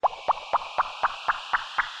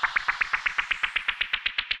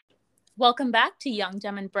Welcome back to Young,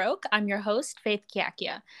 Dumb, and Broke. I'm your host, Faith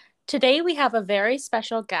Kiakia. Today we have a very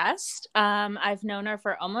special guest. I've known her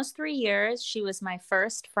for almost 3 years. She was my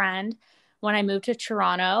first friend when I moved to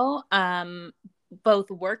Toronto,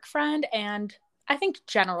 both work friend and I think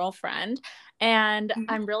general friend. And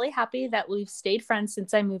I'm really happy that we've stayed friends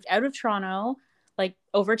since I moved out of Toronto, like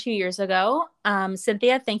over 2 years ago.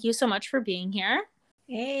 Cynthia, thank you so much for being here.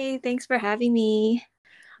 Hey, thanks for having me.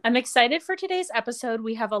 I'm excited for today's episode.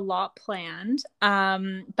 We have a lot planned.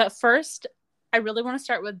 But first, I really want to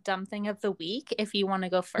start with Dumb Thing of the Week, if you want to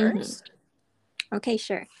go first. Okay,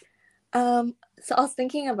 sure. So I was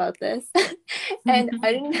thinking about this and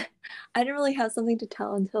I didn't really have something to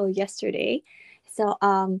tell until yesterday. So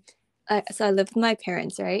I lived with my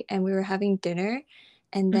parents, right? And we were having dinner,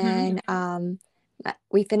 and then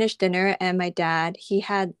we finished dinner, and my dad, he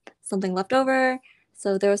had something left over.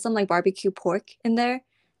 So there was some like barbecue pork in there.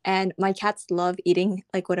 And my cats love eating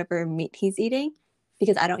like whatever meat he's eating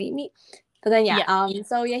because I don't eat meat. But then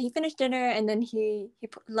he finished dinner, and then he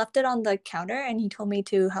left it on the counter, and he told me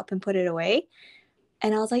to help him put it away.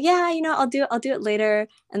 And I was like, yeah, I'll do it later.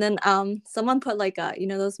 And then someone put like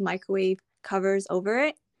those microwave covers over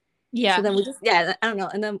it. Yeah. So then I don't know.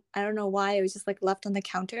 And then I don't know why it was just like left on the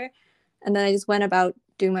counter. And then I just went about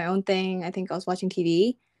doing my own thing. I think I was watching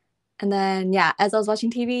TV. And then as I was watching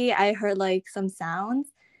TV, I heard like some sounds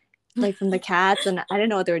like from the cats, and I didn't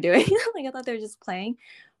know what they were doing. Like I thought they were just playing.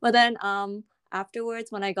 But then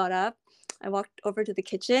afterwards, when I got up, I walked over to the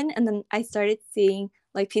kitchen, and then I started seeing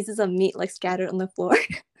like pieces of meat like scattered on the floor.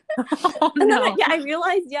 Oh, and no. then I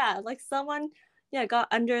realized like someone got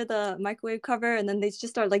under the microwave cover, and then they just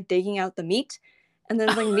started like digging out the meat, and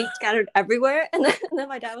there's like meat scattered everywhere. And then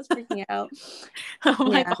my dad was freaking out. Oh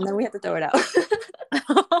my God. And then we had to throw it out.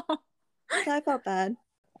 So I felt bad.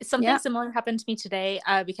 Something similar happened to me today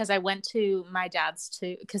because I went to my dad's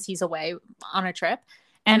because he's away on a trip,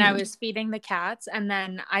 and I was feeding the cats, and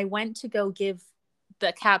then I went to go give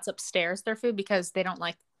the cats upstairs their food because they don't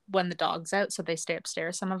like when the dog's out, so they stay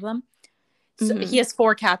upstairs, some of them. So he has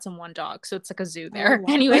 4 cats and 1 dog, so it's like a zoo there. Oh,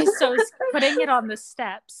 wow. Anyway, so I was putting it on the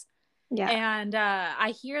steps, and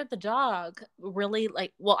I hear the dog really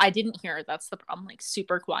I didn't hear it, that's the problem, like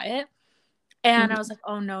super quiet. And I was like,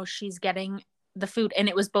 oh no, she's getting the food. And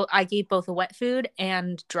it was I gave both the wet food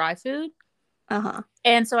and dry food.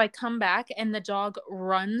 And so I come back, and the dog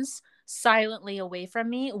runs silently away from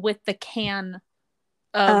me with the can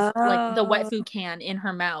of like the wet food can in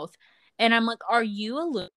her mouth. And I'm like, are you a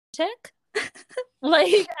lunatic?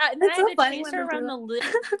 Like, and then I had to chase her around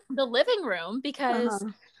the living room because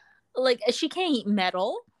like she can't eat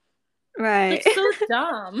metal. Right. It's so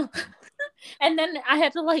dumb. And then I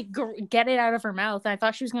had to like get it out of her mouth. I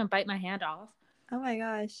thought she was going to bite my hand off. Oh my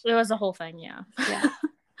gosh. It was a whole thing, yeah.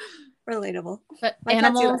 Relatable. But my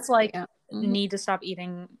animals need to stop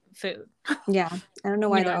eating food. Yeah. I don't know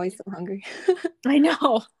why they're always so hungry. I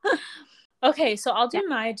know. Okay, so I'll do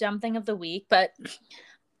my dumb thing of the week, but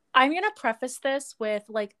I'm going to preface this with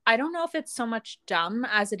like, I don't know if it's so much dumb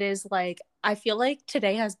as it is like, I feel like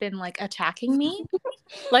today has been like attacking me.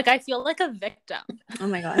 Like I feel like a victim. Oh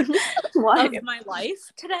my God. Of my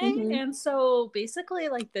life today. And so basically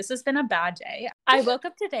like this has been a bad day. I woke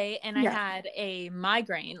up today and I had a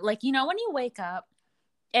migraine. Like, when you wake up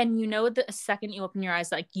and the second you open your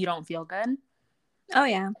eyes, like you don't feel good. Oh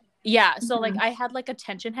yeah. Yeah. So like I had like a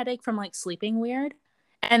tension headache from like sleeping weird.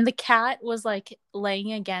 And the cat was like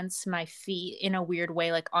laying against my feet in a weird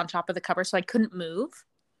way, like on top of the cover. So I couldn't move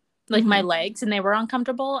like my legs, and they were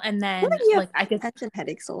uncomfortable. And then I could tension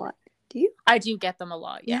headaches a lot. Do you? I do get them a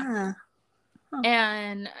lot. Yeah. Huh.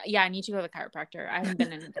 And I need to go to the chiropractor. I haven't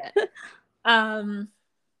been in a bit.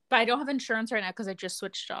 But I don't have insurance right now because I just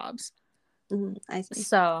switched jobs. I see.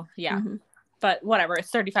 So yeah. But whatever,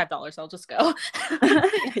 it's $35. I'll just go.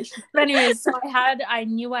 But anyways, so I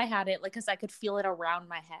knew I had it, like, because I could feel it around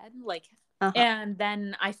my head, like, and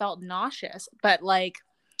then I felt nauseous. But like,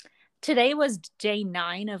 today was day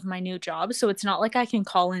 9 of my new job, so it's not like I can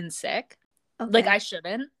call in sick. Okay. Like I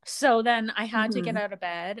shouldn't. So then I had to get out of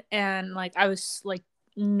bed, and like I was like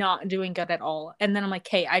not doing good at all. And then I'm like,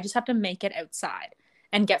 hey, I just have to make it outside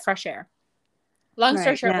and get fresh air. Long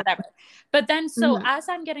story short, whatever. But then, so as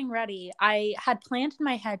I'm getting ready, I had planned in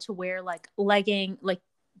my head to wear like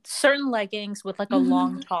certain leggings with like a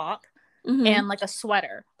long top and like a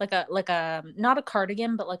sweater, like a not a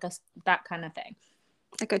cardigan, but like that kind of thing,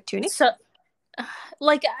 like a tunic. So,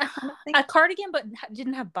 like a cardigan, but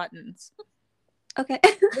didn't have buttons. Okay.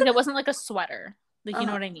 Like, it wasn't like a sweater. Like you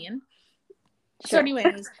know what I mean? Sure. So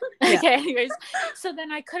anyways, so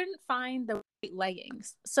then I couldn't find the white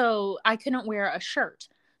leggings, so I couldn't wear a shirt.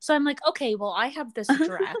 So I'm like, okay, well, I have this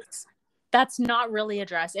dress that's not really a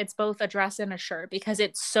dress. It's both a dress and a shirt because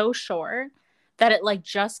it's so short that it like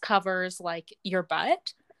just covers like your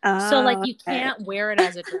butt. So like Oh, you okay. can't wear it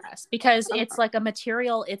as a dress because it's like a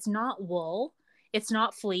material. It's not wool. It's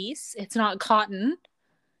not fleece. It's not cotton.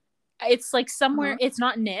 It's like somewhere, it's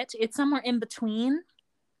not knit. It's somewhere in between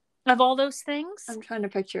of all those things. I'm trying to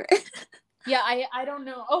picture it. Yeah, I don't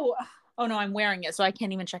know. Oh no, I'm wearing it, so I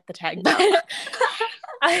can't even check the tag. But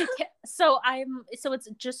so it's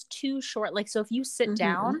just too short. Like, so if you sit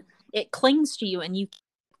down, it clings to you and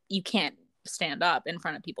you can't stand up in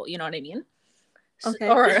front of people. You know what I mean? Okay.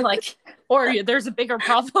 Or there's a bigger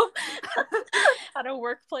problem at a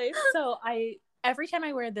workplace. So every time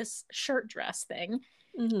I wear this shirt dress thing,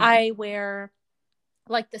 I wear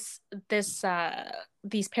like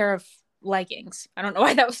these pair of leggings. I don't know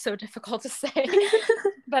why that was so difficult to say,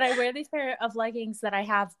 but I wear these pair of leggings that I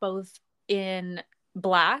have both in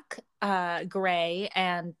black, gray,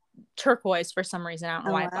 and turquoise for some reason. I don't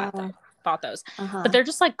know why I bought those, but they're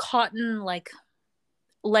just like cotton, like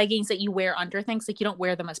leggings that you wear under things. Like you don't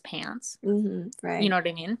wear them as pants. Right. You know what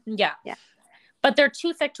I mean? Yeah. But they're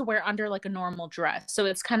too thick to wear under like a normal dress. So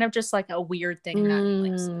it's kind of just like a weird thing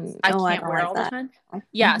that I can't wear all the time.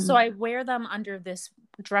 Yeah. So I wear them under this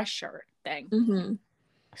dress shirt thing.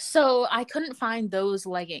 So I couldn't find those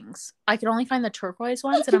leggings. I could only find the turquoise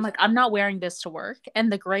ones. And I'm like, I'm not wearing this to work.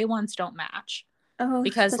 And the gray ones don't match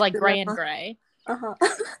because like gray and gray.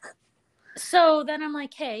 So then I'm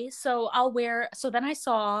like, hey, so then I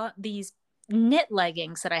saw these knit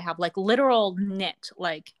leggings that I have, like literal knit,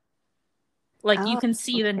 like you can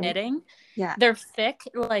see the knitting. Yeah. They're thick,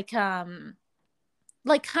 like kind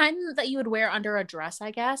that you would wear under a dress,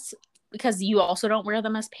 I guess, because you also don't wear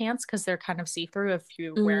them as pants because they're kind of see-through if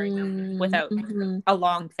you're wearing them without a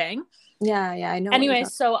long thing. Yeah, I know. Anyway,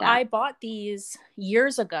 so I bought these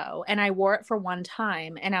years ago and I wore it for one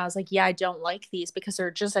time and I was like, yeah, I don't like these because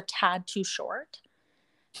they're just a tad too short.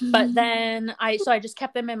 But then I just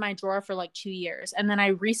kept them in my drawer for like 2 years. And then I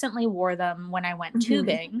recently wore them when I went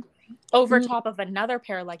tubing over top of another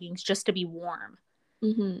pair of leggings just to be warm.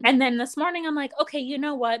 And then this morning I'm like, okay, you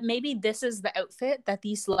know what? Maybe this is the outfit that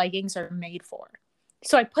these leggings are made for.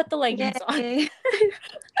 So I put the leggings on.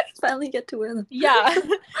 Finally get to wear them. Yeah.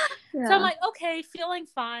 So I'm like, okay, feeling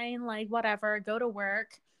fine, like whatever, go to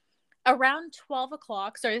work. Around 12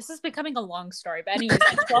 o'clock, sorry, this is becoming a long story, but anyways,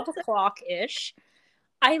 at 12 o'clock-ish,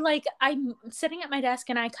 I'm sitting at my desk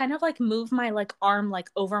and I kind of like move my like arm like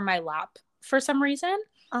over my lap for some reason,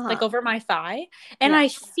 like over my thigh, and I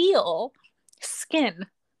feel skin.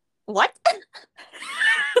 What?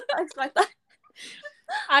 I expect that.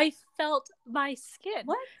 I felt my skin.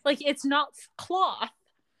 What? Like it's not cloth.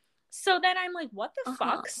 So then I'm like, what the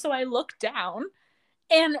fuck? So I look down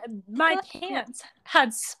and my pants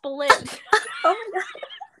had split. Oh my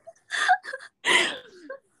God.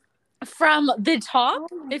 From the top,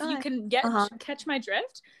 if you can catch my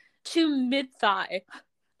drift, to mid-thigh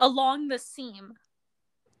along the seam.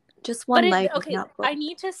 Just one leg. Okay, I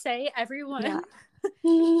need to say, everyone,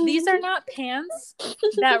 these are not pants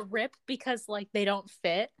that rip because like they don't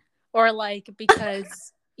fit or like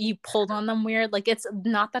because you pulled on them weird. Like it's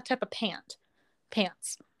not that type of pants.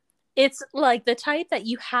 It's like the type that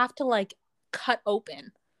you have to like cut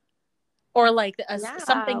open or like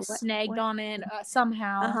something snagged on it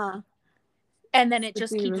somehow. And then it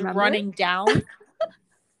just keeps running down.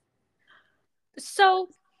 So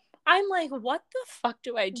I'm like, what the fuck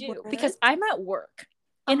do I do? Because I'm at work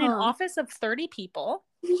in an office of 30 people,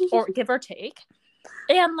 or give or take.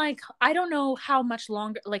 And like, I don't know how much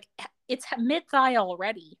longer, like it's mid-thigh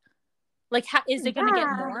already. Like, is it going to get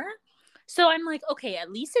more? So I'm like, okay,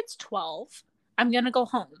 at least it's 12. I'm going to go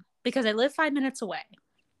home because I live 5 minutes away.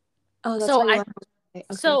 Oh,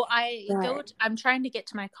 that's so I'm trying to get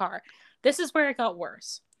to my car. This is where it got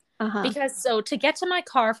worse. Because to get to my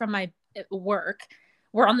car from my work,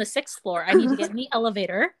 we're on the 6th floor. I need to get in the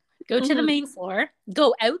elevator, go to the main floor,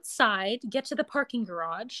 go outside, get to the parking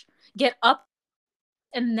garage, get up,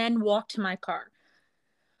 and then walk to my car.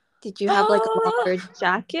 Did you have like a longer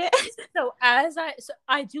jacket? So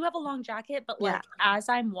I do have a long jacket, but like as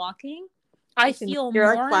I'm walking, I feel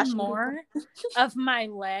more and more of my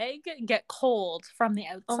leg get cold from the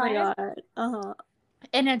outside. Oh my God.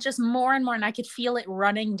 And it just more and more, and I could feel it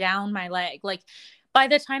running down my leg. Like by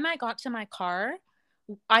the time I got to my car,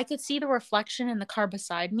 I could see the reflection in the car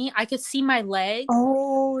beside me. I could see my leg.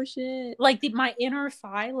 Oh shit! Like my inner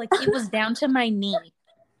thigh, like it was down to my knee,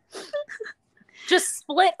 just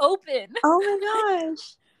split open. Oh my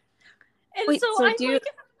gosh! And wait, so do you?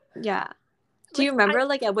 Yeah. Do you remember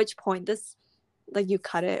like at which point this, like you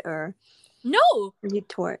cut it or? No. Or you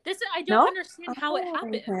tore it? I don't understand how it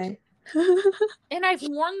happened. Okay. And I've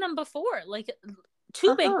worn them before, like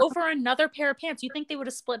too big over another pair of pants. You think they would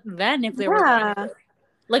have split then if they were trying to,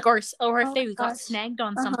 like, or if they got snagged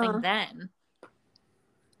on something then.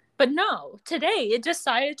 But no, today it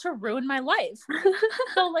decided to ruin my life.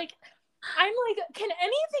 So like, I'm like, can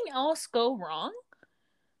anything else go wrong?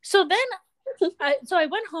 So then I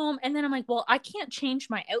went home, and then I'm like, well, I can't change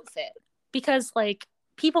my outfit because like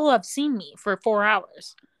people have seen me for 4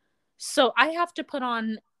 hours. So I have to put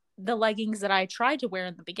on the leggings that I tried to wear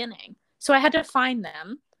in the beginning. So I had to find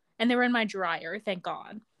them, and they were in my dryer, thank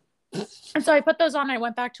God. And so I put those on. I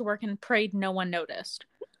went back to work and prayed no one noticed.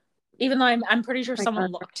 Even though I'm pretty sure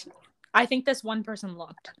someone looked. I think this one person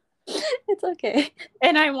looked. It's okay.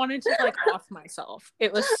 And I wanted to like off myself.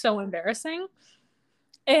 It was so embarrassing.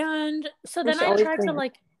 And so then I tried to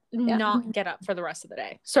like not get up for the rest of the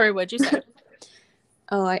day. Sorry, what'd you say?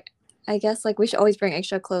 Oh, I guess like we should always bring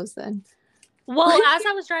extra clothes then. Well, as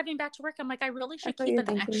I was driving back to work, I'm like, I really should keep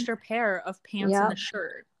an extra pair of pants and a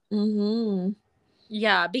shirt. Mm-hmm.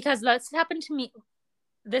 Yeah, because that's happened to me.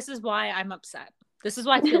 This is why I'm upset. This is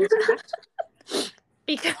why I feel attacked.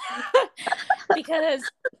 because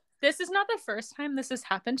this is not the first time this has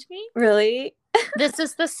happened to me. Really? This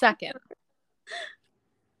is the second.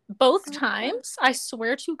 Both times, I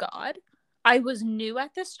swear to God, I was new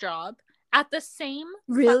at this job at the same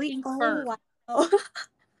fucking firm. Wow.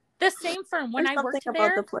 The same firm when I worked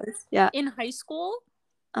there in high school.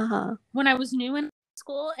 When I was new in high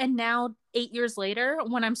school, and now 8 years later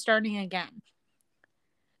when I'm starting again.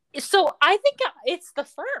 So I think it's the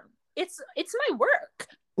firm. It's my work.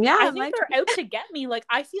 Yeah, I think they're out to get me. Like,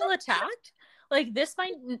 I feel attacked. Like, this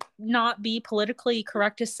might not be politically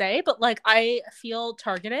correct to say, but like, I feel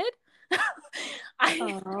targeted.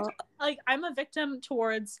 I'm a victim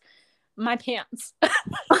towards my pants.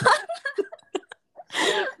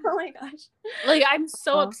 Oh my gosh. Like, I'm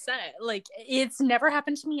so upset. Like, it's never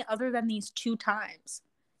happened to me other than these 2 times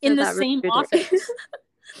in the same office.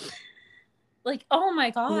 Like, oh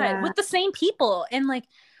my God, with the same people. And like,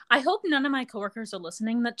 I hope none of my coworkers are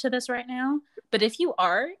listening to this right now. But if you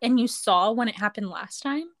are, and you saw when it happened last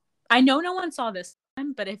time, I know no one saw this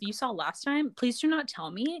time, but if you saw last time, please do not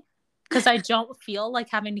tell me, because I don't feel like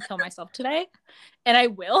having to kill myself today. And I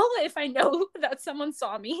will if I know that someone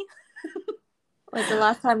saw me. Was the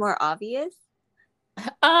last time more obvious?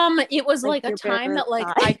 It was like a time that like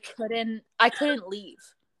I couldn't leave.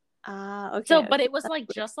 Okay. So, but it was like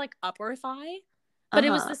just like upper thigh, but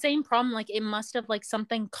it was the same problem. Like, it must have like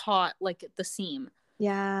something caught like the seam.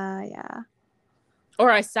 Yeah. Or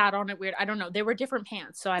I sat on it weird. I don't know. They were different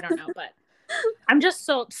pants, so I don't know. But I'm just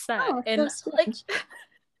so upset. And like,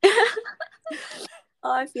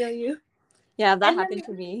 oh, I feel you. Yeah, that happened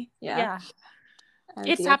to me. Yeah.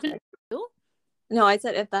 It's happened to you? No, I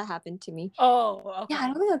said if that happened to me. Oh, okay. Yeah, I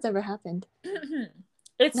don't think that's ever happened.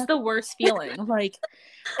 It's the worst feeling. Like,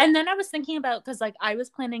 and then I was thinking about, because like I was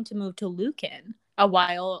planning to move to Lucan a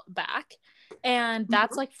while back, and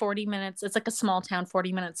that's like 40 minutes. It's like a small town,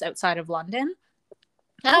 40 minutes outside of London.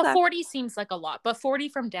 Now, 40 seems like a lot, but 40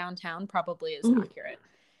 from downtown probably is accurate.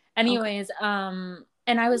 Anyways, and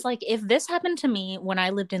I was like, if this happened to me when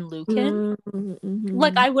I lived in Lucan,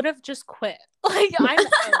 like I would have just quit. Like, I'm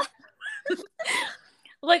out.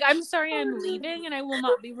 Like, I'm sorry, I'm leaving and I will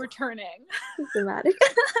not be returning. Dramatic.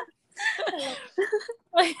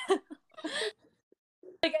 like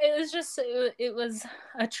it was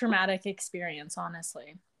a traumatic experience,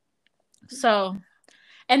 honestly. So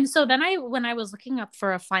then when I was looking up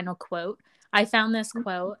for a final quote, I found this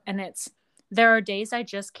quote, and it's, "There are days I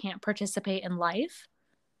just can't participate in life."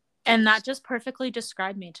 And that just perfectly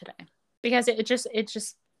described me today, because it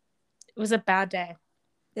was a bad day.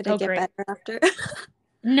 Did it get better after?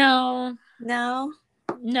 No.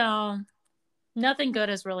 Nothing good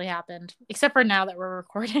has really happened, except for now that we're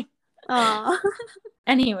recording. Aww.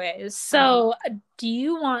 Anyways, so do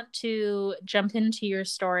you want to jump into your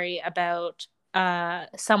story about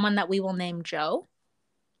someone that we will name Joe?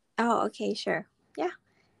 Oh, okay, sure.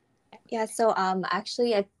 Yeah, so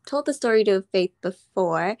actually I told the story to Faith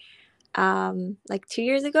before, like 2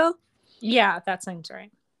 years ago. Yeah, that sounds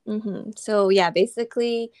right. So yeah,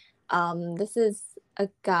 basically this is a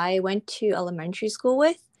guy I went to elementary school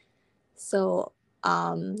with. So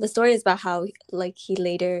the story is about how like he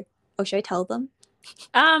later, should I tell them?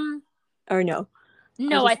 Or no?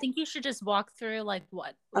 No, I think you should just walk through like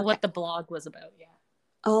what the blog was about. Yeah.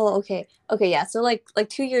 Oh, okay. Yeah, so like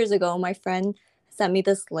 2 years ago, my friend sent me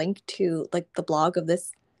this link to like the blog of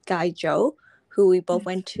this guy Joe, who we both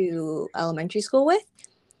went to elementary school with.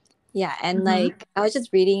 Yeah, and like I was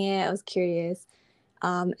just reading it, I was curious.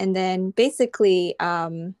 And then basically,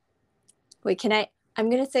 wait, can I I'm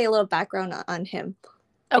gonna say a little background on him.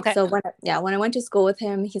 Like, Okay. so when I went to school with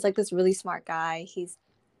him, he's like this really smart guy. He's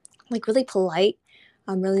like really polite,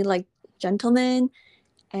 really like gentleman.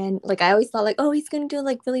 And like I always thought like, oh, he's gonna do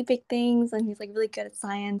like really big things, and he's like really good at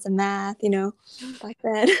science and math, back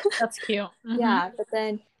then. That's cute. Yeah, but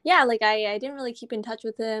then yeah, like I didn't really keep in touch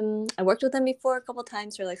with him. I worked with him before a couple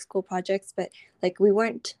times for like school projects, but like we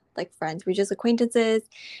weren't like friends. We were just acquaintances.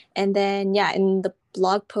 And then yeah, in the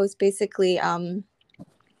blog post basically,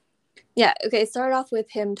 yeah, okay, it started off with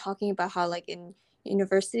him talking about how like in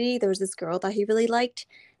university there was this girl that he really liked,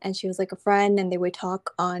 and she was like a friend, and they would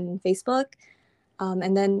talk on Facebook.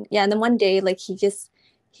 And then yeah, and then one day like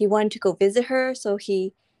he wanted to go visit her, so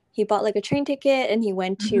he bought like a train ticket and he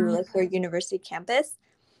went to Mm-hmm. like her university campus.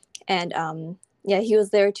 And yeah, he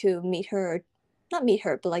was there to meet her, not meet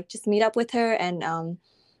her, but like just meet up with her and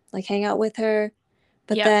like hang out with her.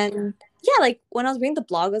 But Yep. then yeah, like when I was reading the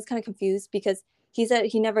blog, I was kind of confused because he said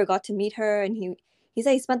he never got to meet her, and he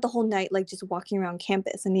said he spent the whole night like just walking around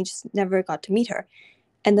campus and he just never got to meet her.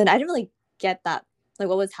 And then I didn't really get that, like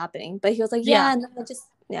what was happening. But he was like, Yeah. yeah, and then I just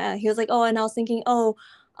yeah, he was like, oh, and I was thinking, oh,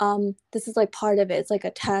 this is like part of it. It's like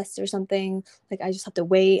a test or something. Like I just have to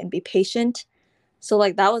wait and be patient. So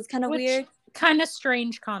like that was kind of Which weird. kind of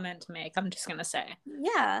strange comment to make, I'm just gonna say.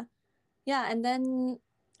 Yeah. Yeah. And then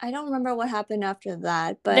I don't remember what happened after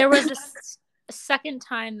that, but There was a second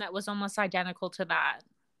time that was almost identical to that.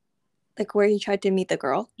 like where he tried to meet the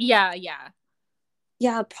girl. Yeah, yeah.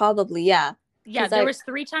 Yeah, probably. Yeah. Yeah, Because there I, was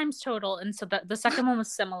 3 times total, and so the second one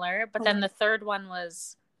was similar, but oh then my, the third one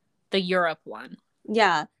was the Europe one.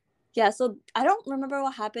 yeah. Yeah. So I don't remember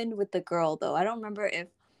what happened with the girl though. I don't remember if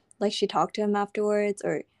like she talked to him afterwards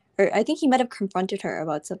or I think he might have confronted her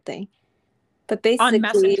about something. But On basically,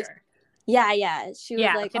 Messenger. yeah, yeah. She was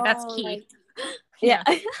Yeah, like, okay, that's oh, key. like, yeah.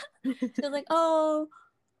 Yeah. She was like, oh,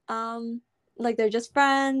 um, like they're just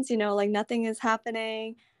friends, like nothing is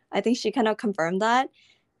happening. I think she kind of confirmed that.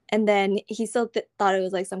 And then he still thought it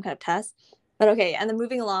was like some kind of test. But okay, and then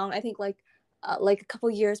moving along, I think like a couple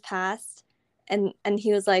years passed, and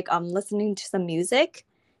he was like listening to some music,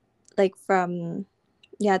 like from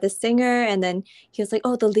yeah the singer, and then he was like,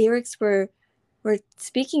 oh, the lyrics were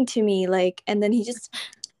speaking to me, like, and then he just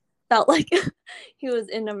felt like he was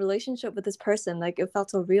in a relationship with this person, like it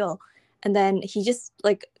felt so real. And then he just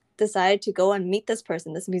like decided to go and meet this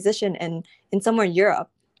person, this musician, in somewhere in Europe.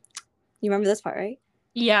 You remember this part, right?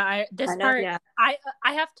 Yeah, this Kind of, part yeah.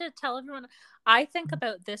 I have to tell everyone I think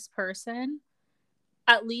about this person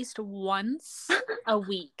at least once a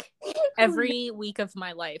week, every week of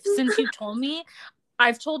my life. Since you told me,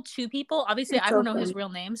 I've told 2 people. Obviously, It's I don't so know his funny. real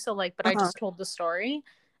name, so like, but I Uh-huh. just told the story,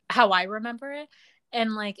 how I remember it,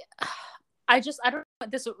 and like, I don't know,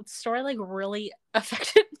 this story like really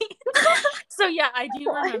affected me. So yeah, I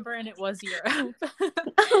do remember, and it was Europe.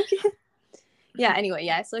 Okay. Yeah, anyway,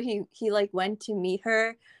 yeah, so he like went to meet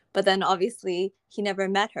her, but then obviously he never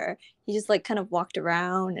met her. He just like kind of walked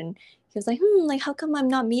around, and he was like, like how come I'm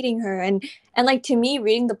not meeting her? And like to me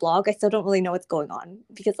reading the blog, I still don't really know what's going on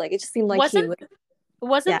because like it just seemed like he wasn't would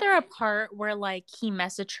wasn't yeah. there a part where like he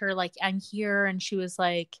messaged her like I'm here, and she was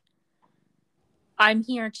like I'm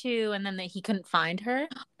here too, and then that he couldn't find her?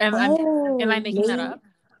 Am I Oh, making that up?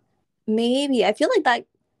 maybe. I feel like I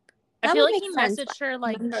that feel would like make he sense. I messaged her don't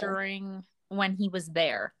like remember. during when he was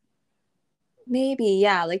there. Maybe,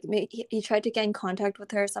 yeah, like he tried to get in contact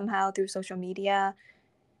with her somehow through social media.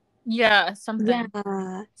 Yeah, Yeah, something.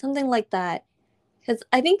 something like that. Because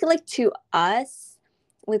I think like to us,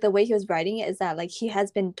 like the way he was writing it is that like he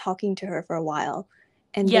has been talking to her for a while,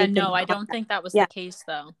 and Yeah, they've been no, in I don't contact. think that was the Yeah, case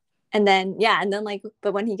though. and then like,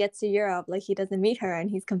 but when he gets to Europe, like he doesn't meet her,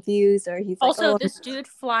 and he's confused, or he's like, Also, oh, this dude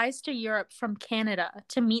flies to Europe from Canada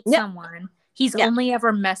to meet yeah, someone he's yeah, only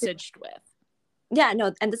ever messaged with. yeah,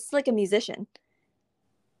 no, and this is like a musician.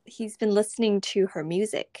 He's been listening to her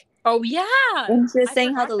music, Oh yeah, and she was I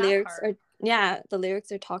saying how forgot the that lyrics part. are, yeah, the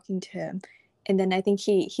lyrics are talking to him, and then I think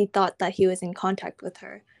he thought that he was in contact with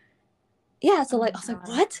her. Yeah, so Oh like I my was like,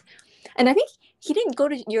 god. what? And I think he didn't go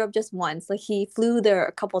to Europe just once. Like he flew there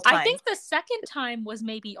a couple I times. think the second time was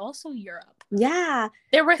maybe also Europe. Yeah,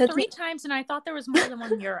 There were because 3 times, and I thought there was more than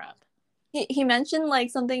one Europe. he mentioned like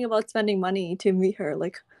something about spending money to meet her,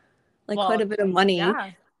 like quite a Well, bit of money.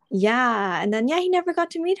 yeah. Yeah, and then yeah, he never got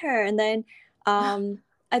to meet her. And then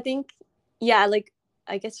I think yeah, like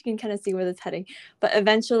I guess you can kind of see where that's heading. But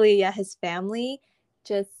eventually, yeah, his family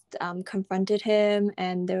just confronted him,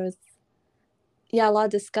 and there was yeah, a lot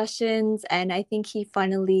of discussions, and I think he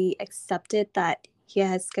finally accepted that he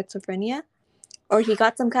has schizophrenia, or he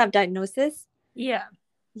got some kind of diagnosis. Yeah.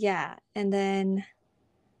 Yeah, and then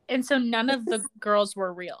And so none it's of the just girls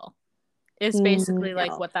were real. is basically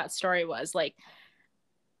like No. what that story was. Like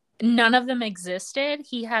none of them existed.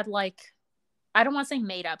 He had like, I don't want to say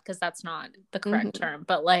made up because that's not the correct term,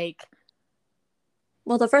 but like,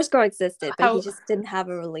 well, the first girl existed, but how, he just didn't have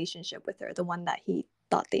a relationship with her, the one that he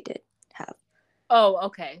thought they did have. oh,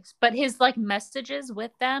 okay. But his like messages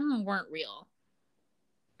with them weren't real.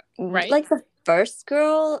 Right? Like the first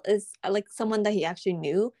girl is like someone that he actually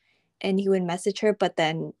knew, and he would message her, but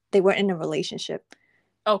then they weren't in a relationship.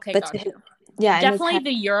 Okay, But got you. yeah, Definitely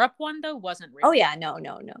the Europe one though wasn't real. Oh yeah, no.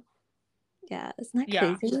 Yeah, isn't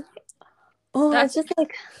that crazy? Oh, That's it's just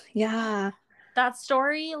like, yeah. That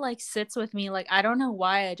story like sits with me. Like I don't know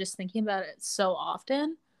why. I just thinking about it so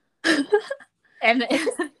often, and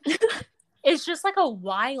it's just like a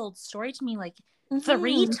wild story to me. Like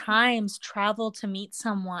 3 times travel to meet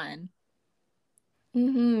someone.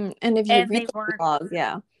 And if you read the blog,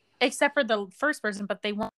 yeah. Except for the first person, but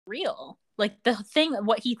they weren't real. Like the thing,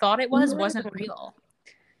 what he thought it was, wasn't real.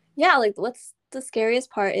 Yeah, like what's the scariest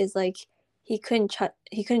part is like he couldn't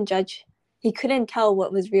judge, he couldn't tell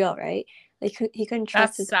what was real, right? Like he couldn't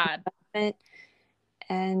trust his judgment,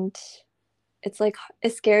 and it's like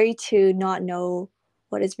it's scary to not know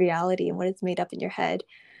what is reality and what is made up in your head.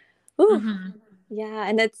 Ooh, yeah,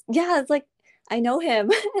 and it's like I know him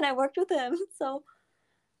and I worked with him, so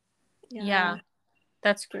yeah,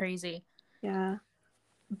 that's crazy. Yeah,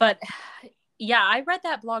 but yeah, I read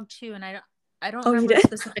that blog too, and I don't remember you did?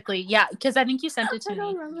 Specifically. Yeah, because I think you sent it to me. I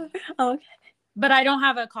don't remember. Oh, okay. But I don't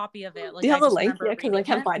have a copy of it. Like, do you have a link? Yeah, because I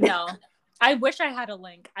can't find it. No, I wish I had a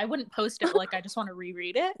link. I wouldn't post it. But, like, I just want to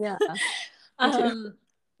reread it. Yeah.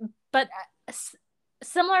 But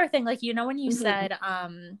similar thing, like, you know, when you said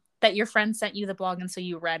that your friend sent you the blog and so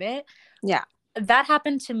you read it. Yeah. That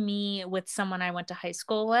happened to me with someone I went to high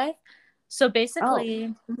school with. So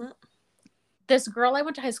basically, this girl I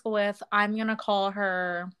went to high school with, I'm gonna call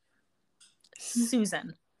her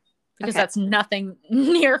Susan. Because that's nothing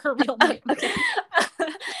near her real name.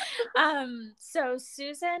 So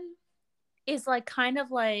Susan is like kind of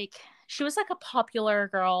like, she was like a popular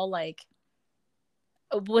girl, like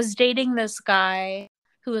was dating this guy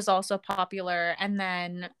who was also popular, and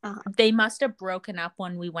then they must have broken up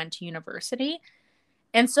when we went to university.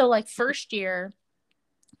 And so like first year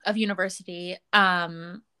of university,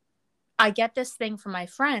 I get this thing from my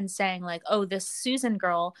friend saying like, oh, this Susan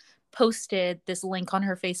girl posted this link on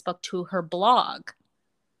her Facebook to her blog.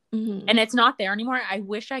 And it's not there anymore. I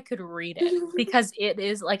wish I could read it because it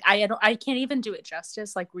is like, I can't even do it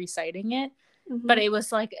justice, like reciting it. But it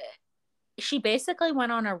was like, she basically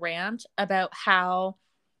went on a rant about how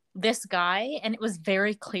this guy, and it was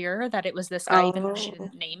very clear that it was this guy, even though she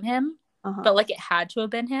didn't name him, but like it had to have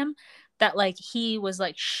been him, that like he was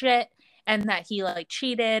like shit and that he like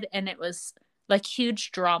cheated, and it was like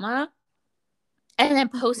huge drama, and then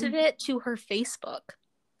posted it to her Facebook.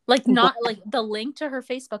 Like not like the link to her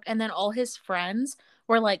Facebook, and then all his friends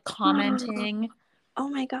were like commenting. Oh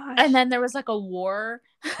my gosh. And then there was like a war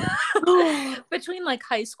between like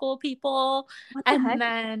high school people. What the heck?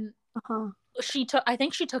 Then I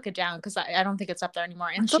think she took it down because I don't think it's up there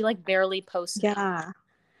anymore. And she like barely posted. Yeah.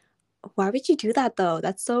 Why would you do that though?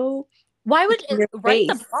 That's so. Why would it write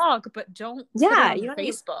the blog, but don't put it on your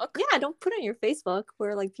Facebook? Yeah, don't put it on your Facebook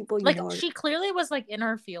where like people you like know. She clearly was like in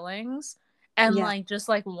her feelings and like just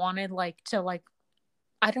like wanted like to like,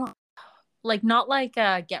 I don't like, not like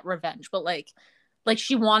get revenge, but like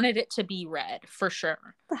she wanted it to be read for sure.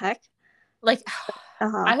 What the heck? Like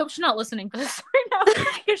I hope she's not listening to this right now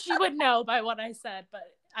because she would know by what I said, but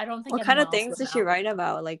I don't think. What kind of things did she write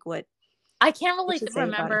about? Like what? I can't really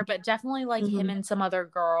remember, but definitely like him and some other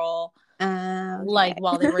girl, like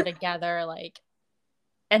while they were together, like,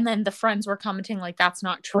 and then the friends were commenting like that's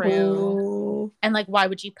not true, and like why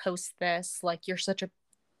would you post this? Like you're such a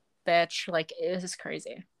bitch. Like this is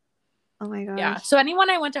crazy. Oh my gosh. Yeah. So anyone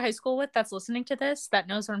I went to high school with that's listening to this that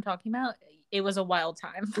knows what I'm talking about, it was a wild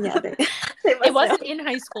time. Yeah. It wasn't in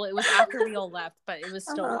high school. It was after we all left, but it was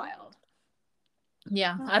still wild.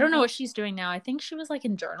 Yeah. I don't know what she's doing now. I think she was like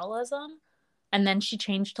in journalism, and then she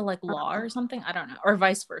changed to like law or something. I don't know. Or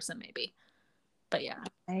vice versa maybe. But yeah.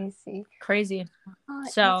 I see. Crazy.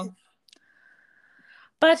 So,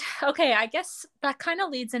 but okay, I guess that kind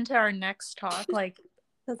of leads into our next talk. Like,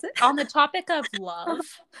 that's it. On the topic of love,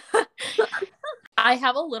 I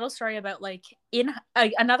have a little story about like in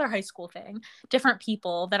another high school thing, different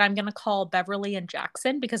people that I'm going to call Beverly and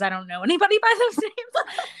Jackson because I don't know anybody by those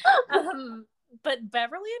names. But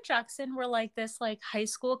Beverly and Jackson were like this like high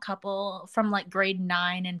school couple from like grade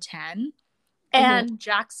 9 and 10. And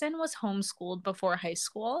Jackson was homeschooled before high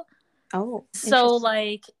school. Oh, So interesting.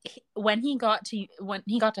 like when he got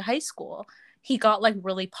to high school, he got like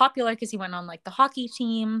really popular because he went on like the hockey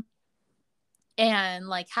team and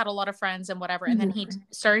like had a lot of friends and whatever. And then he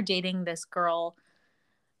started dating this girl,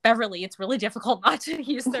 Beverly. It's really difficult not to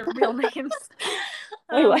use their real names.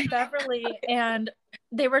 Wait, what? Beverly, and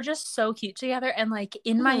they were just so cute together. And like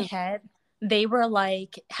in my head, they were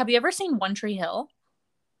like, have you ever seen One Tree Hill?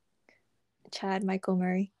 Chad Michael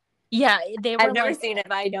Murray. Yeah, they were I've never like, seen it,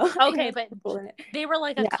 but I know. I okay, know but people in it. they were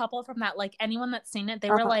like a Yeah. couple from that. Like anyone that's seen it, they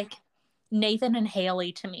were Uh-huh. like Nathan and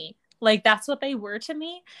Haley to me. Like that's what they were to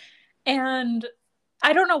me. And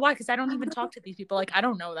I don't know why, because I don't even talk to these people. Like I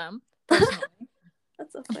don't know them personally.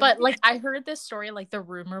 That's so funny. But like I heard this story, like the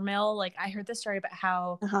rumor mill. Like I heard this story about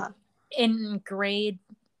how in grade,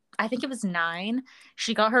 I think it was 9,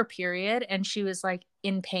 she got her period and she was like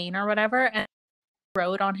in pain or whatever, and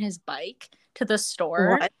rode on his bike to the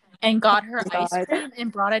store What? and got her Oh ice cream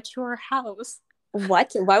and brought it to her house.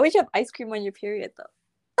 What? Why would you have ice cream on your period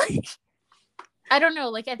though? I don't know.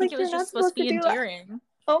 Like I think Like it you're was not just supposed supposed to to be do that. endearing.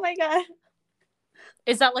 Oh my god.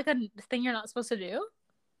 Is that like a thing you're not supposed to do?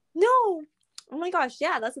 No. Oh my gosh.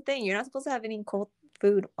 Yeah, that's the thing. You're not supposed to have any cold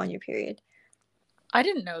food on your period. I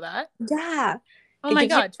didn't know that. Yeah. Oh my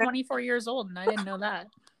god, 24 years old and I didn't know that.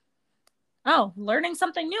 Oh, learning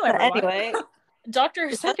something new, everyone. Anyway,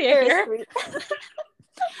 Dr. Cynthia here.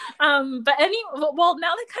 But well,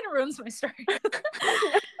 now that kind of ruins my story.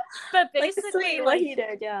 But basically, like what he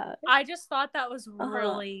did, yeah. I just thought that was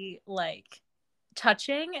really like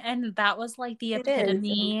touching, and that was like the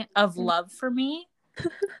epitome of love for me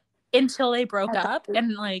until they broke up,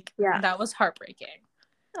 and like that was heartbreaking.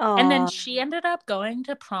 Aww. And then she ended up going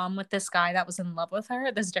to prom with this guy that was in love with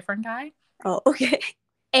her, this different guy. Oh, okay.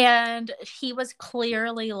 And he was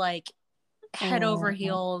clearly like head over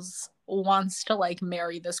heels wants to like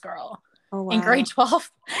marry this girl in grade 12.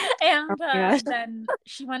 And then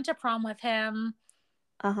she went to prom with him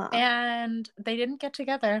and they didn't get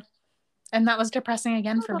together. And that was depressing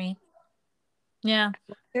again for me. Yeah.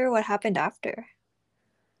 I wonder what happened after.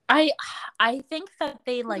 I think that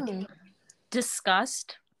they like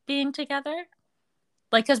discussed being together.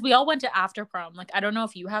 Like, because we all went to after prom. Like, I don't know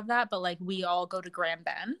if you have that, but like we all go to Grand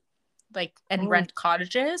Bend, like, and rent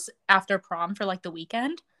cottages after prom for like the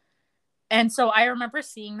weekend. And so I remember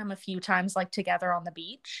seeing them a few times like together on the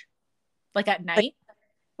beach, like at night.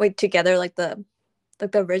 Wait, together like the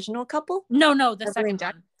original couple? No, the second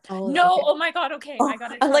one. Oh my god, okay. I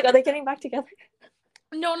got it. I'm like, are they getting back together?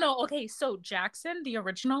 No, okay. So Jackson, the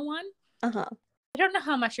original one. I don't know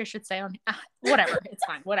how much I should say on whatever. It's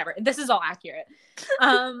fine. Whatever. This is all accurate.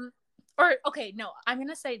 Or okay, no, I'm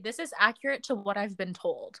gonna say this is accurate to what I've been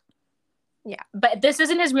told. Yeah, but this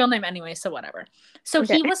isn't his real name anyway, so whatever. So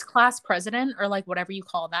he was class president, or like whatever you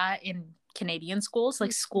call that in Canadian schools,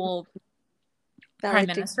 like school prime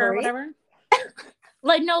minister or whatever.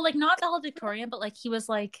 Like no, like not valedictorian, but like he was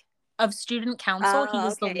like of student council. He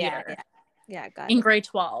was the leader. Yeah, got it. In grade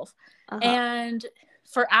 12. And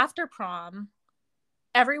for after prom,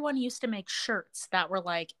 everyone used to make shirts that were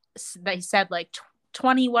like, they said like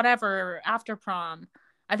 20 whatever after prom.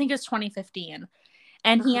 I think it was 2015.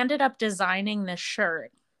 And he ended up designing this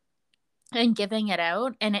shirt and giving it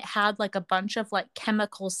out. And it had like a bunch of like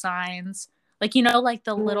chemical signs, like, you know, like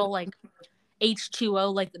the little like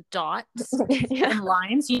H2O, like the dots and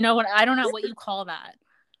lines, you know what? I don't know what you call that.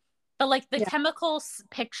 But like the chemical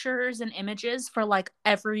pictures and images for like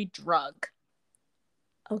every drug.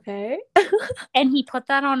 Okay. And he put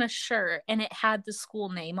that on a shirt and it had the school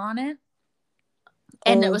name on it.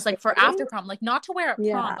 And it was like for after prom, like not to wear at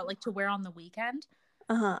prom, but like to wear on the weekend.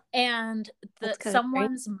 And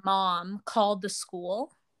someone's mom called the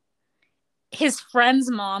school. His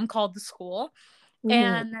friend's mom called the school.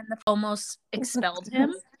 And then almost expelled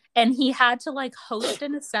him. And he had to like host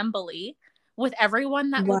an assembly with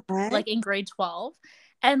everyone that was like in grade 12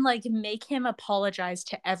 and like make him apologize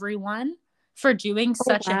to everyone for doing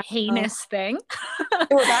such a heinous thing.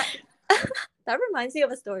 That reminds me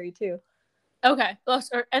of a story too. Okay.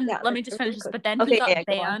 Let me just finish this. But then he got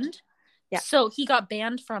banned. So he got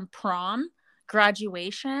banned from prom,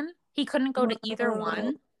 graduation. He couldn't go to either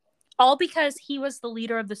one. All because he was the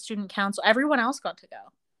leader of the student council. Everyone else got to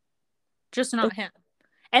go. Just not him.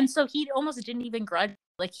 And so he almost didn't even graduate.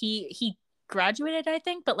 Like he graduated, I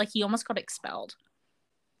think, but like he almost got expelled.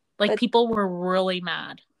 Like people were really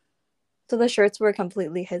mad. So the shirts were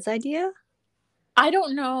completely his idea? I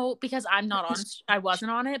don't know because I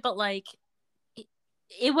wasn't on it, but like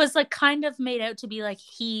it was like kind of made out to be like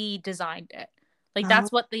he designed it. Like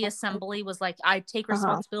that's what the assembly was like. I take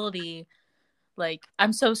responsibility. Like,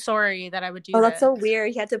 I'm so sorry that I would do Oh, this. that's so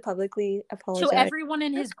weird. He had to publicly apologize. To everyone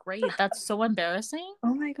in his grade. That's so embarrassing.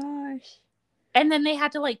 Oh my gosh. And then they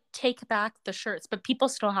had to like take back the shirts, but people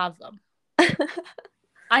still have them.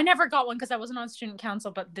 I never got one because I wasn't on student council,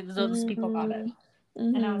 but those people got it.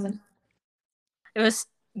 Mm-hmm. And I was like, it was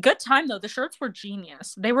good time though. The shirts were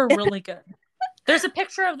genius. They were really good. There's a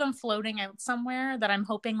picture of them floating out somewhere that I'm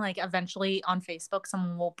hoping like eventually on Facebook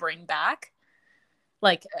someone will bring back.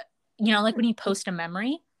 Like, you know, like when you post a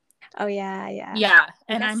memory. Oh, yeah. Yeah.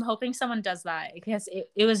 And I'm hoping someone does that because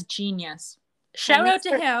it was genius. Shout out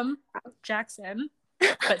to him, Jackson,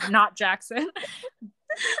 but not Jackson.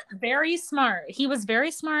 Very smart. He was very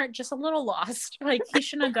smart, just a little lost. Like, he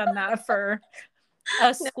shouldn't have done that for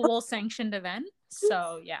a school-sanctioned event.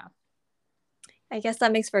 So, yeah. I guess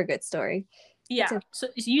that makes for a good story. Yeah. So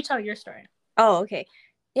you tell your story. Oh, okay.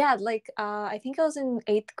 Yeah, like, I think I was in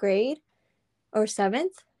 8th grade or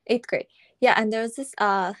 7th? 8th grade. Yeah, and there was this,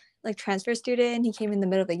 like, transfer student. He came in the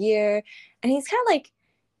middle of the year, and he's kind of like,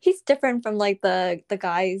 he's different from, like, the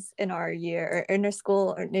guys in our year or in our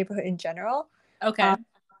school or neighborhood in general. Okay.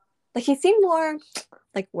 Like, he seemed more,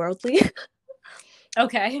 like, worldly.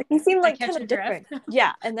 Okay. He seemed, like, kind of different.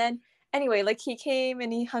 Yeah, and then, anyway, like, he came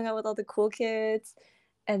and he hung out with all the cool kids,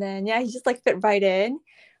 and then, yeah, he just, like, fit right in.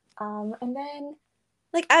 And then,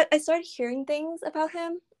 like, I started hearing things about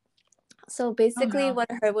him. So, basically, what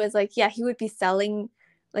I heard was, like, yeah, he would be selling,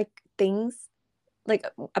 like, things, like,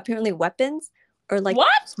 apparently weapons, or, like, what?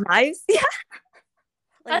 Knives. Yeah.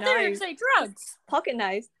 Like, I thought you were going to say drugs. Pocket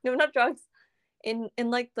knives. No, not drugs. In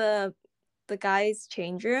like the guy's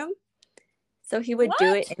change room. So he would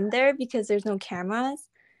do it in there because there's no cameras.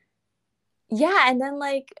 Yeah, and then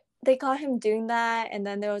like they caught him doing that, and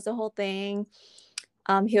then there was a whole thing.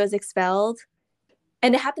 He was expelled.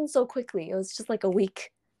 And it happened so quickly. It was just like a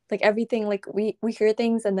week. Like everything, like we hear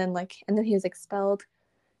things and then he was expelled.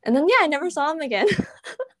 And then I never saw him again.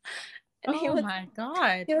 And my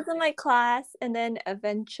God. He was in my class, and then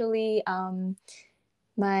eventually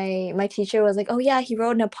my teacher was like, oh yeah, he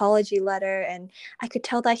wrote an apology letter, and I could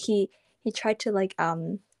tell that he tried to like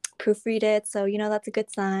proofread it, so that's a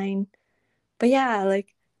good sign. But yeah,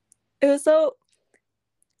 like it was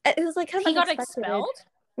like kind of he got expelled.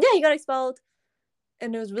 Yeah, he got expelled,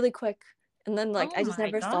 and it was really quick, and then like I just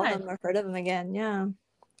never saw him or heard of him again. Yeah.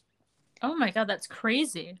 Oh my God, that's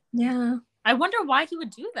crazy. Yeah. I wonder why he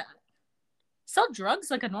would do that. Sell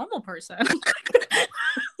drugs like a normal person. I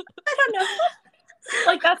don't know.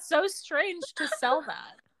 Like, that's so strange to sell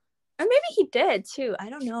that. Or maybe he did too. I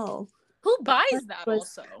don't know. Who buys that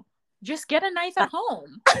also? Just get a knife at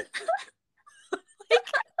home. Like,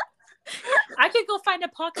 I could go find a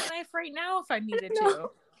pocket knife right now if I needed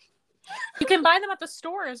to. You can buy them at the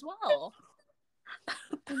store as well.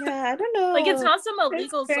 Yeah, I don't know. Like, it's not some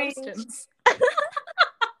illegal substance.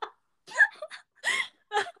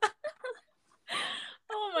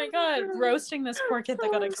 Oh my God, roasting this poor kid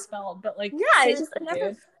that got expelled, but like, I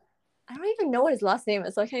don't even know what his last name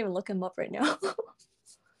is, so I can't even look him up right now.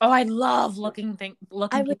 Oh, I love looking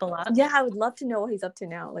people up. Yeah, I would love to know what he's up to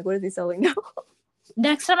now. Like, what is he selling now?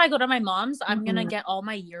 Next time I go to my mom's, I'm gonna get all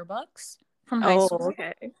my yearbooks from high school,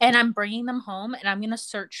 okay. And I'm bringing them home, and I'm gonna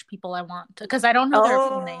search people I want to, because I don't know their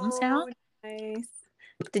full names now. Nice.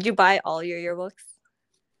 Did you buy all your yearbooks?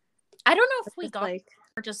 I don't know if we got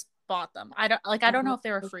or just bought them. I don't know if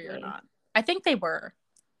they were free or not. I think they were.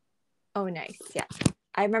 Oh, nice. Yeah,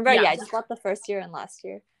 I remember. Yeah, I just bought the first year and last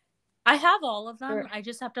year. I have all of them. Sure. I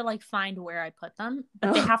just have to like find where I put them,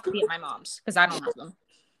 but they have to be at my mom's because I don't have them.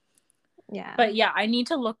 Yeah. But yeah, I need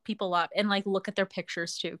to look people up and like look at their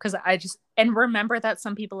pictures too, because and remember that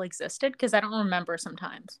some people existed, because I don't remember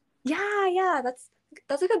sometimes. Yeah, that's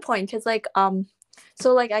a good point, because like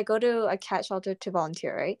so like I go to a cat shelter to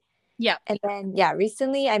volunteer, right? Yeah. And then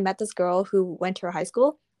recently I met this girl who went to her high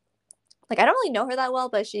school. Like I don't really know her that well,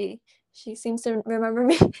 but she seems to remember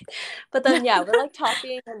me. But then we're like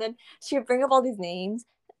talking, and then she would bring up all these names,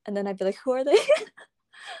 and then I'd be like, who are they?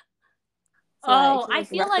 So I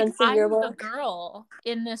feel like I'm the girl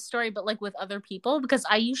in this story, but like with other people, because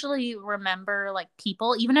I usually remember like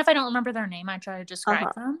people, even if I don't remember their name, I try to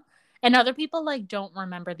describe them. And other people like don't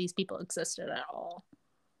remember these people existed at all.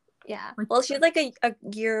 Yeah. Well, she's like a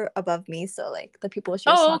year above me, so like the people she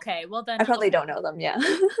was okay. Well then I probably don't know them. Yeah.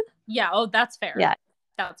 Yeah. Oh, that's fair. Yeah.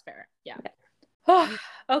 That's fair. Yeah. Oh,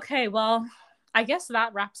 okay. Well, I guess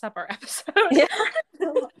that wraps up our episode. Yeah.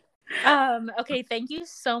 Okay. Thank you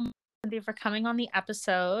so much, Cynthia, for coming on the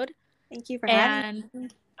episode. Thank you for having me.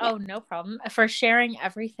 Oh, no problem. For sharing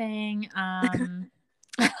everything.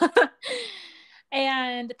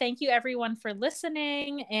 And thank you everyone for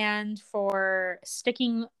listening and for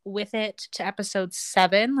sticking with it to episode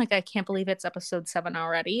 7. Like, I can't believe it's episode 7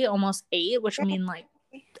 already, almost 8, which would mean like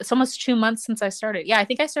it's almost 2 months since I started. Yeah, I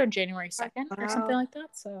think I started January 2nd or something like that.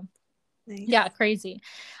 So Nice. yeah, crazy.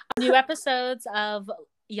 New episodes of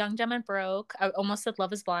Young, Dumb, and Broke, I almost said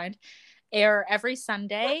Love is Blind, air every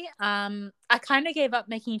Sunday. I kind of gave up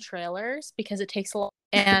making trailers because it takes a lot,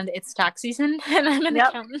 and it's tax season, and I'm an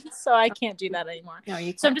accountant, so I can't do that anymore. No,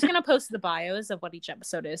 you can't. So I'm just gonna post the bios of what each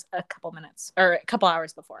episode is a couple minutes or a couple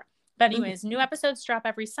hours before. But anyways, new episodes drop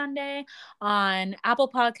every Sunday on Apple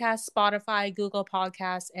Podcasts, Spotify, Google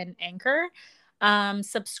Podcasts, and Anchor.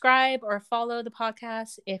 Subscribe or follow the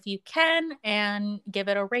podcast if you can, and give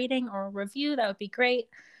it a rating or a review. That would be great.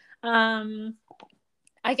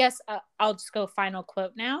 I guess I'll just go final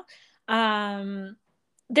quote now.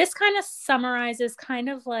 This kind of summarizes kind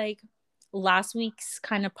of like last week's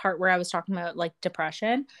kind of part where I was talking about like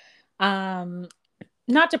depression.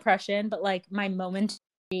 Not depression, but like my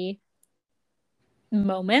momentary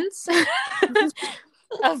moments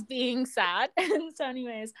of being sad. And so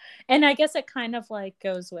anyways, and I guess it kind of like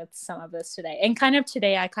goes with some of this today. And kind of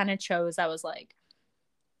today I kind of chose, I was like,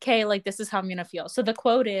 okay, like this is how I'm going to feel. So the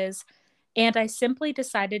quote is, and I simply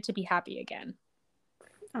decided to be happy again.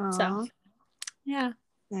 Aww. So, yeah.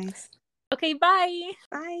 Nice. Okay, bye.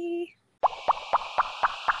 Bye.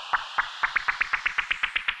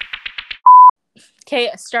 Okay,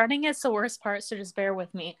 starting is the worst part, so just bear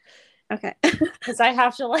with me. Okay. Because I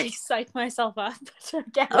have to like psych myself up to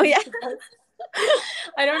get Oh, yeah.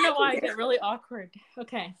 I don't know why I get really awkward.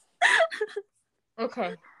 Okay.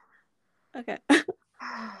 Okay. Okay.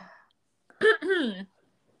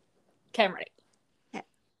 Okay, I'm ready. Okay.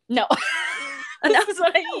 No. No. This is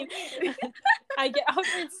what I mean. I get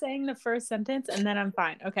awkward saying the first sentence and then I'm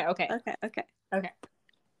fine. Okay. Okay.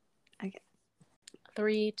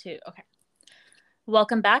 3, 2, okay.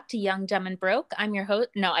 Welcome back to Young, Dumb, and Broke. I'm your host.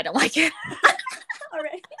 No, I don't like it. All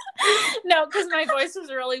right. No, because my voice was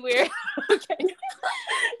really weird. Okay.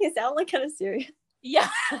 You sound like kind of serious. Yeah.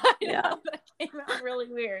 I know. Yeah. That came out really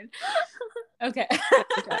weird. Okay.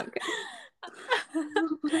 Okay.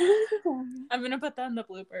 I'm going to put that in the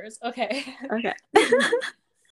bloopers. Okay. Okay.